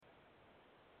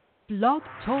Blog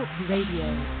Talk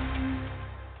Radio.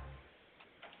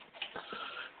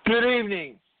 Good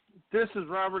evening. This is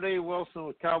Robert A. Wilson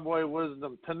with Cowboy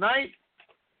Wisdom. Tonight,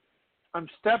 I'm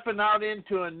stepping out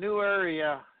into a new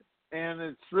area, and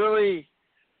it's really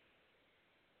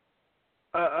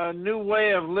a new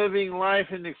way of living life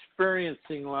and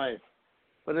experiencing life.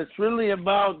 But it's really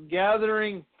about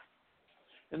gathering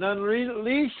and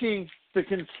unleashing the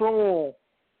control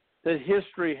that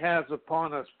history has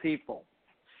upon us people.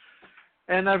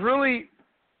 And I've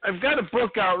got a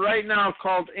book out right now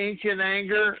called Ancient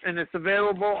Anger, and it's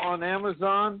available on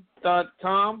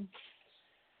Amazon.com.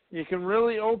 You can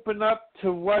really open up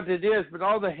to what it is, but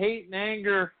all the hate and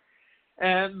anger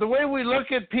and the way we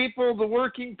look at people, the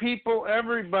working people,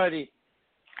 everybody.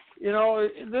 You know,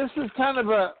 this is kind of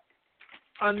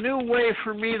a new way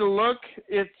for me to look.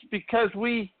 It's because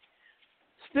we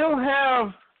still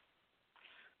have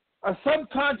a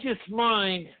subconscious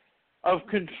mind of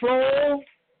control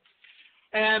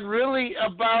and really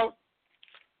about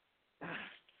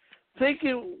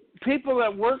thinking people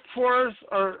that work for us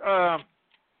are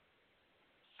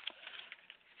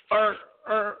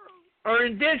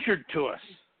indentured to us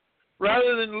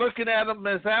rather than looking at them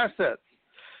as assets.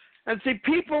 And see,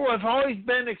 people have always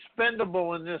been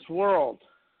expendable in this world.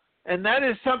 And that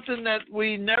is something that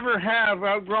we never have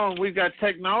outgrown. We've got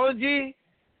technology,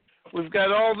 we've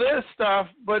got all this stuff,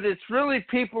 but it's really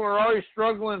people are always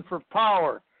struggling for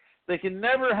power. They can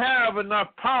never have enough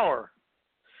power.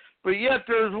 But yet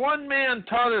there's one man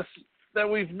taught us that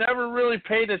we've never really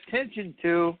paid attention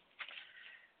to,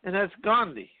 and that's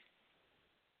Gandhi.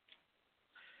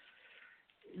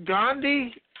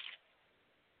 Gandhi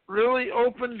really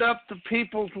opened up the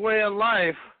people's way of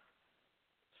life,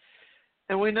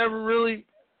 and we never really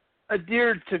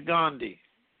adhered to Gandhi.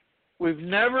 We've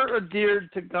never adhered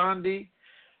to Gandhi.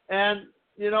 And,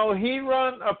 you know, he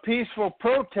run a peaceful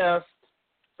protest,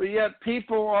 but yet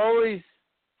people always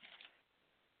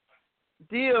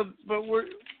deal. But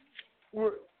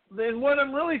then what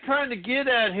I'm really trying to get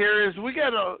at here is we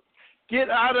got to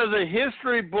get out of the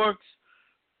history books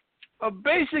of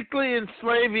basically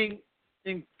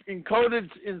encoded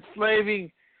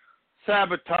enslaving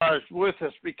sabotage with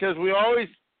us, because we always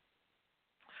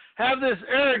have this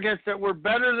arrogance that we're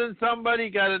better than somebody,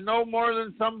 got to know more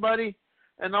than somebody,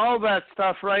 and all that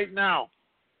stuff right now.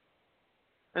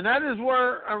 And that is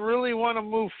where I really want to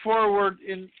move forward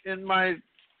in my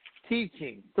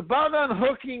teaching. It's about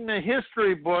unhooking the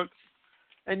history books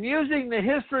and using the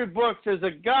history books as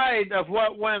a guide of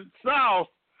what went south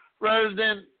rather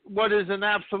than what is an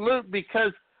absolute,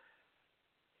 because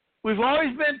we've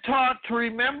always been taught to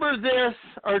remember this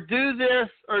or do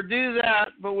that,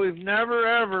 but we've never,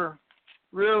 ever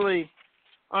really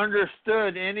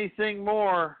understood anything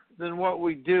more than what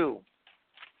we do.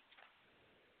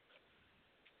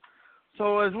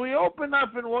 So as we open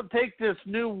up and we'll take this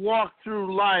new walk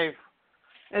through life,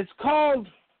 it's called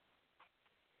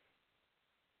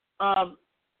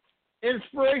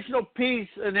inspirational peace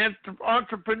and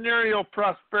entrepreneurial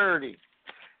prosperity.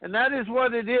 And that is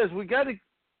what it is. We got to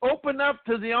open up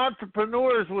to the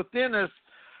entrepreneurs within us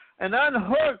and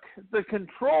unhook the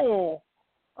control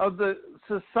of the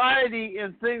society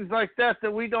and things like that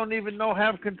we don't even know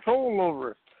have control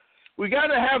over. We got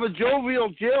to have a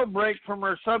jovial jailbreak from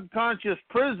our subconscious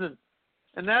prison,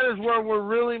 and that is where we're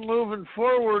really moving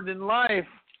forward in life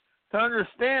to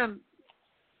understand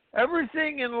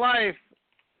everything in life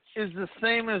is the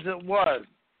same as it was.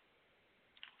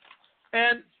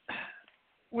 And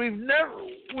we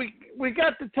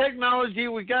got the technology,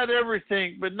 we got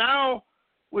everything, but now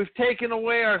we've taken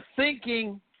away our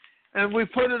thinking and we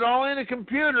put it all in a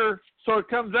computer so it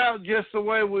comes out just the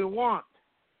way we want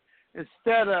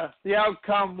instead of the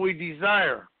outcome we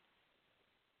desire.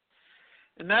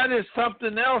 And that is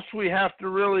something else we have to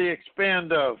really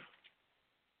expand of.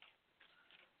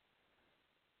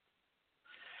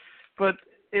 But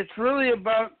it's really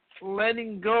about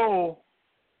letting go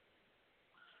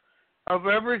of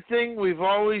everything we've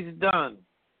always done.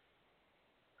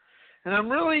 And I'm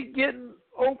really getting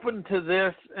open to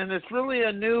this, and it's really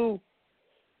a new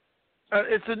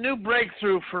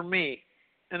breakthrough for me.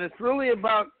 And it's really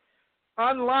about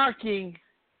unlocking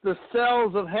the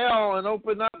cells of hell and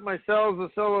open up my cells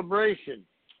of celebration.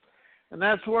 And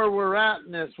that's where we're at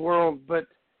in this world. But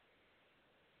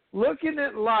looking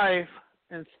at life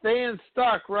and staying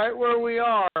stuck right where we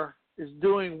are is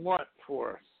doing what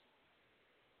for us?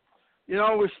 You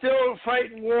know, we're still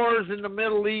fighting wars in the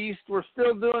Middle East. We're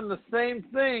still doing the same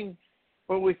thing,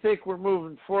 but we think we're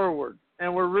moving forward.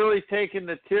 And we're really taking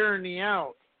the tyranny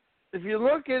out. If you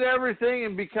look at everything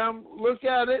and look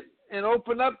at it and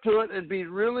open up to it and be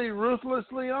really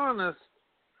ruthlessly honest,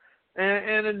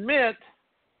 and admit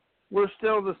we're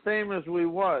still the same as we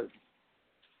was.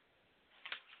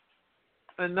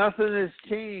 And nothing has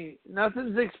changed.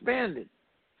 Nothing's expanded.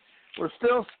 We're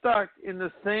still stuck in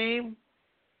the same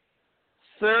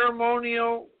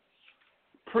ceremonial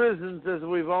prisons as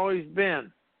we've always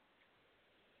been.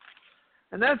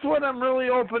 And that's what I'm really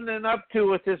opening up to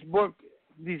with this book,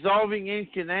 Dissolving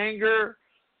Ancient Anger.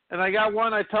 And I got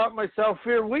one, I taught myself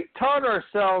fear. We taught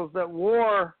ourselves that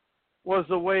war was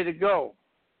the way to go.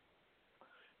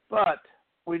 But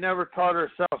we never taught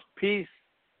ourselves peace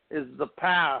is the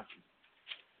path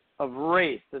of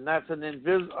wraith, and that's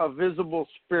a visible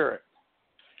spirit.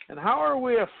 And how are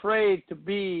we afraid to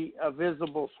be a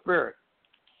visible spirit?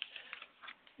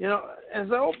 You know, as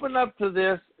I open up to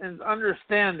this and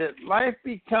understand it, life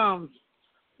becomes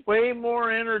way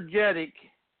more energetic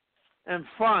and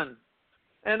fun.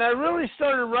 And I really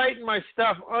started writing my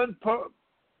stuff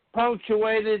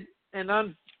unpunctuated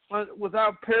and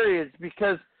without periods,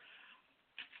 because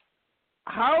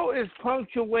how is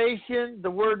punctuation, the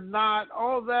word not,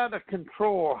 all that a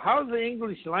control? How's the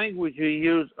English language we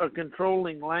use a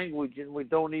controlling language and we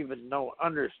don't even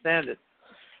understand it?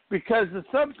 Because the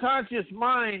subconscious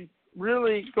mind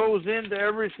really goes into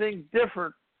everything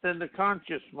different than the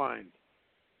conscious mind.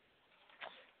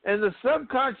 And the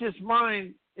subconscious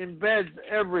mind embeds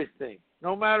everything.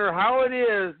 No matter how it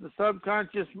is, the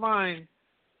subconscious mind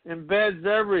embeds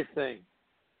everything.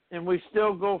 And we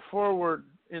still go forward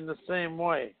in the same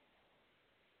way.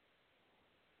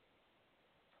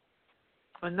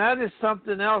 And that is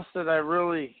something else that I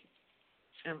really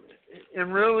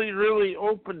am really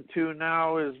open to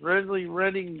now, is really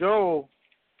letting go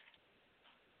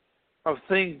of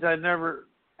things that never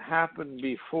happened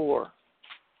before.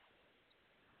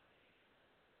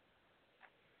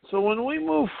 So when we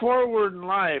move forward in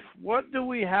life, what do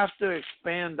we have to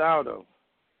expand out of?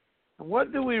 And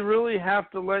what do we really have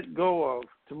to let go of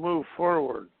to move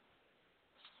forward?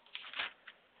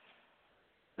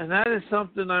 And that is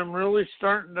something I'm really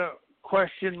starting to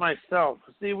question myself.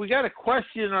 See, we got to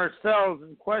question ourselves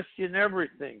and question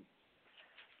everything,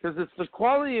 because it's the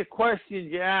quality of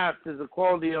questions you ask is the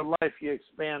quality of life you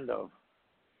expand of.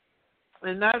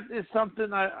 And that is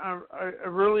something I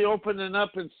really opening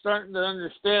up and starting to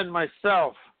understand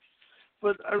myself.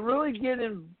 But I really get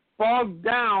bogged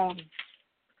down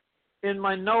in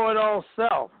my know-it-all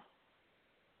self.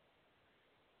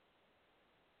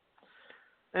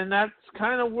 And that's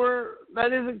kind of where,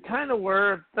 that isn't kind of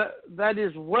where, that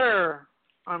is where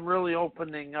I'm really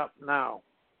opening up now.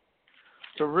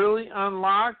 To really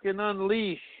unlock and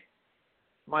unleash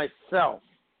myself.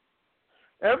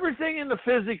 Everything in the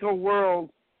physical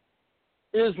world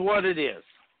is what it is.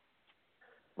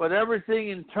 But everything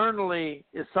internally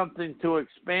is something to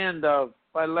expand of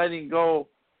by letting go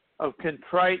of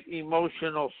contrite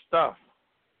emotional stuff.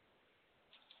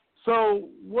 So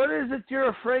what is it you're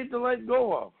afraid to let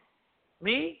go of?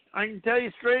 Me? I can tell you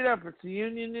straight up, it's a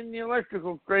union in the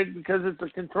electrical trade, because it's a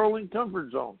controlling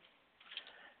comfort zone.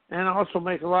 And I also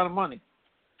make a lot of money.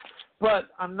 But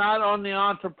I'm not on the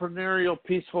entrepreneurial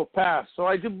peaceful path, so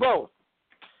I do both.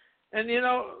 And, you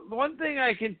know, one thing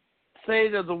I can say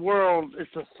to the world,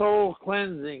 it's a soul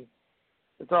cleansing.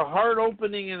 It's a heart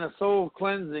opening and a soul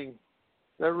cleansing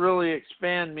that really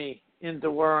expand me into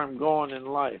where I'm going in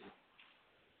life.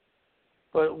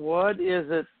 But what is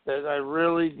it that I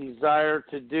really desire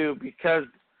to do? Because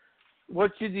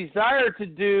what you desire to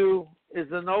do is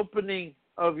an opening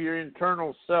of your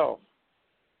internal self.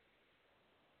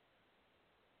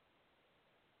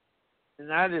 And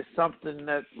that is something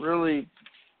that really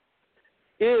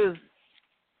is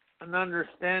an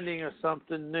understanding of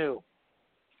something new.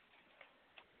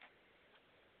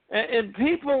 And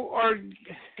people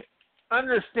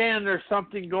understand there's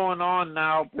something going on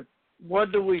now, but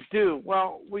what do?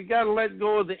 Well, we got to let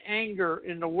go of the anger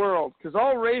in the world, because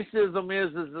all racism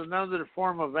is another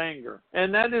form of anger.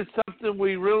 And that is something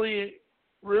we really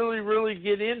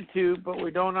get into, but we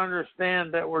don't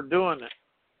understand that we're doing it.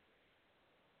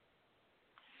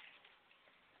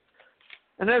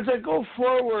 And as I go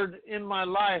forward in my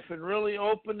life and really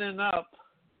opening up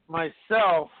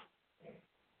myself,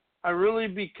 I really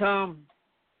become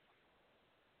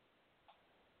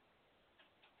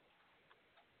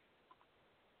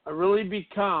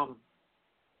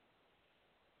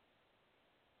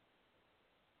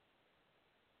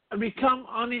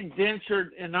unindentured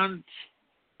and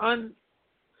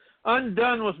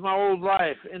undone with my old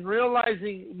life, and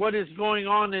realizing what is going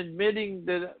on, admitting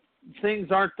that things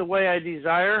aren't the way I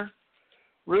desire,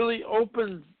 really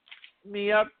opens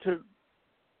me up to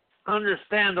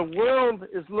understand the world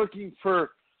is looking for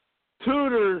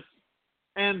tutors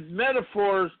and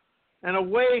metaphors and a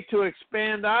way to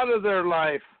expand out of their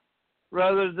life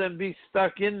rather than be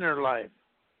stuck in their life.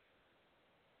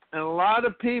 And a lot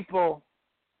of people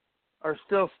are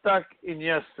still stuck in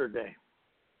yesterday.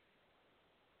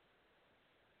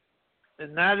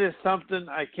 And that is something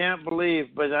I can't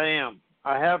believe, but I am.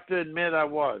 I have to admit I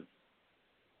was.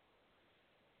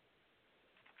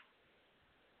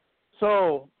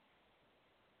 So,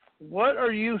 what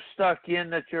are you stuck in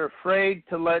that you're afraid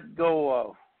to let go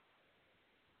of?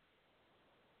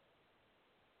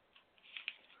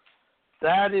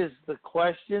 That is the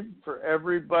question for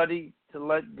everybody to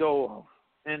let go of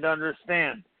and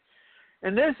understand.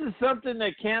 And this is something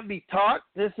that can't be taught.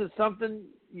 This is something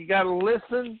you got to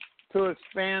listen to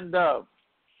expand of.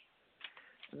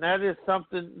 And that is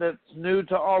something that's new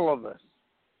to all of us.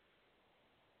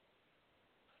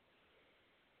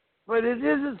 But it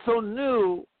isn't so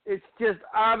new, it's just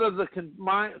out of the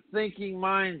thinking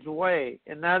mind's way.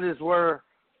 And that is where,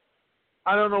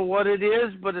 I don't know what it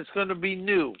is, but it's going to be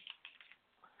new.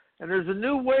 And there's a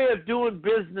new way of doing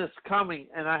business coming,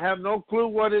 and I have no clue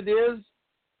what it is.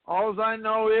 All I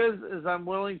know is I'm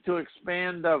willing to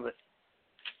expand of it.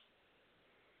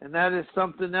 And that is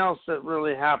something else that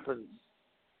really happens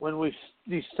when we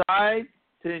decide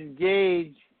to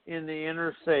engage in the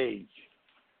inner sage.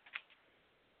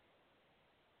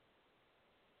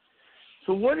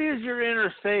 So what is your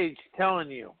inner sage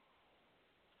telling you?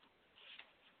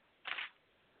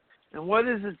 And what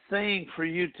is it saying for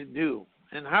you to do?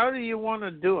 And how do you want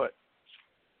to do it?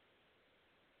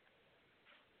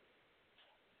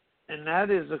 And that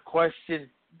is a question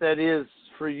that is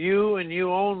for you and you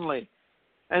only.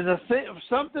 And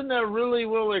something that really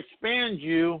will expand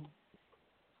you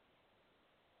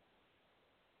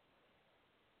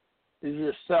is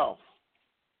yourself.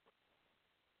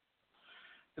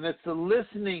 And it's the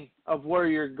listening of where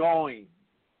you're going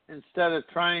instead of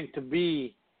trying to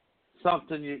be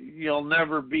something you'll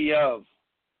never be of.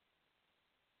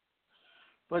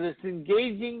 But it's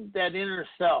engaging that inner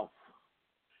self.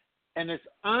 And it's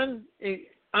uncoding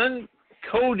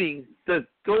the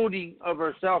goading of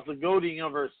ourselves, the goading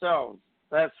of ourselves.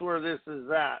 That's where this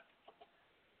is at.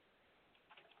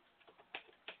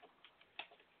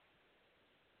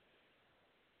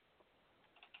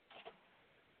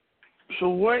 So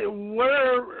where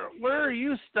are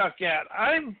you stuck at?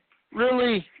 I'm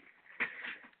really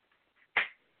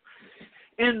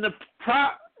in the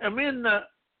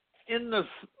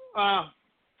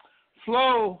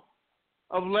flow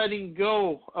of letting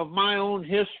go of my own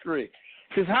history.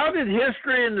 Because how did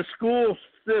history and the school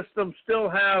system still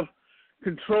have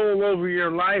control over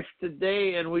your life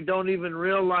today and we don't even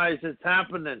realize it's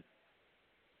happening?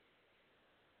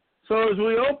 So as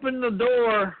we open the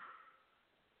door,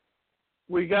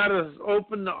 we got to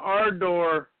open our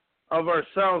door of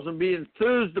ourselves and be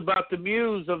enthused about the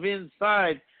muse of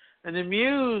inside. And the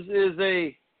muse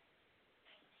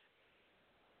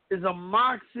is a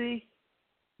moxie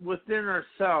within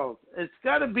ourselves. It's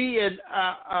got to be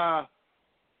a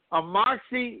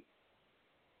moxie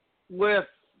with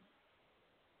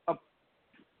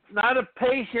not a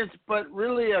patience, but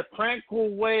really a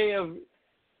tranquil way of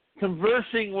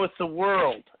conversing with the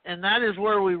world. And that is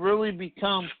where we really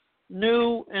become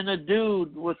new and a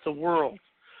dude with the world.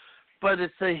 But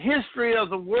it's a history of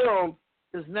the world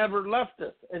has never left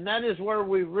us. And that is where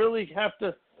we really have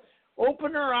to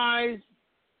open our eyes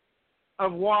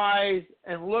of wise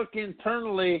and look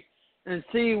internally and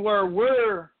see where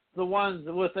we're the ones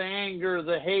with the anger,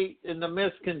 the hate, and the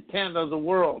miscontent of the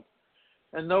world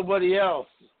and nobody else.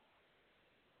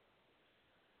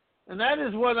 And that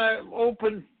is what I'm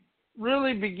open,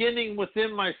 really beginning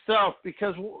within myself,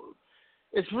 because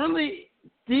it's really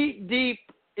deep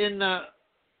in the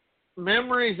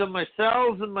memories of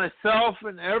myself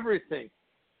and everything.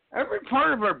 Every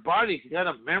part of our body's got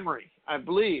a memory, I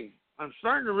believe. I'm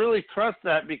starting to really trust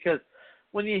that, because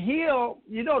when you heal,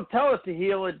 you don't tell it to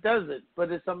heal, it does it.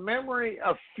 But it's a memory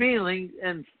of feelings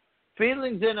and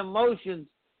emotions,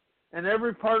 and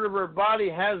every part of our body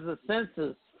has the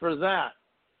senses for that.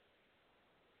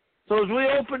 So as we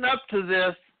open up to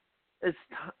this,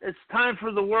 it's time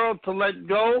for the world to let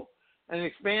go and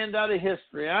expand out of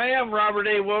history. I am Robert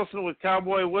A. Wilson with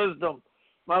Cowboy Wisdom.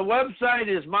 My website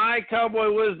is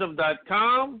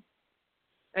mycowboywisdom.com,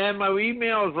 and my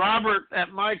email is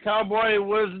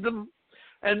robert@mycowboywisdom.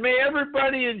 And may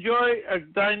everybody enjoy a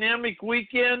dynamic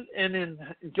weekend and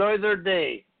enjoy their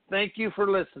day. Thank you for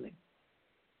listening.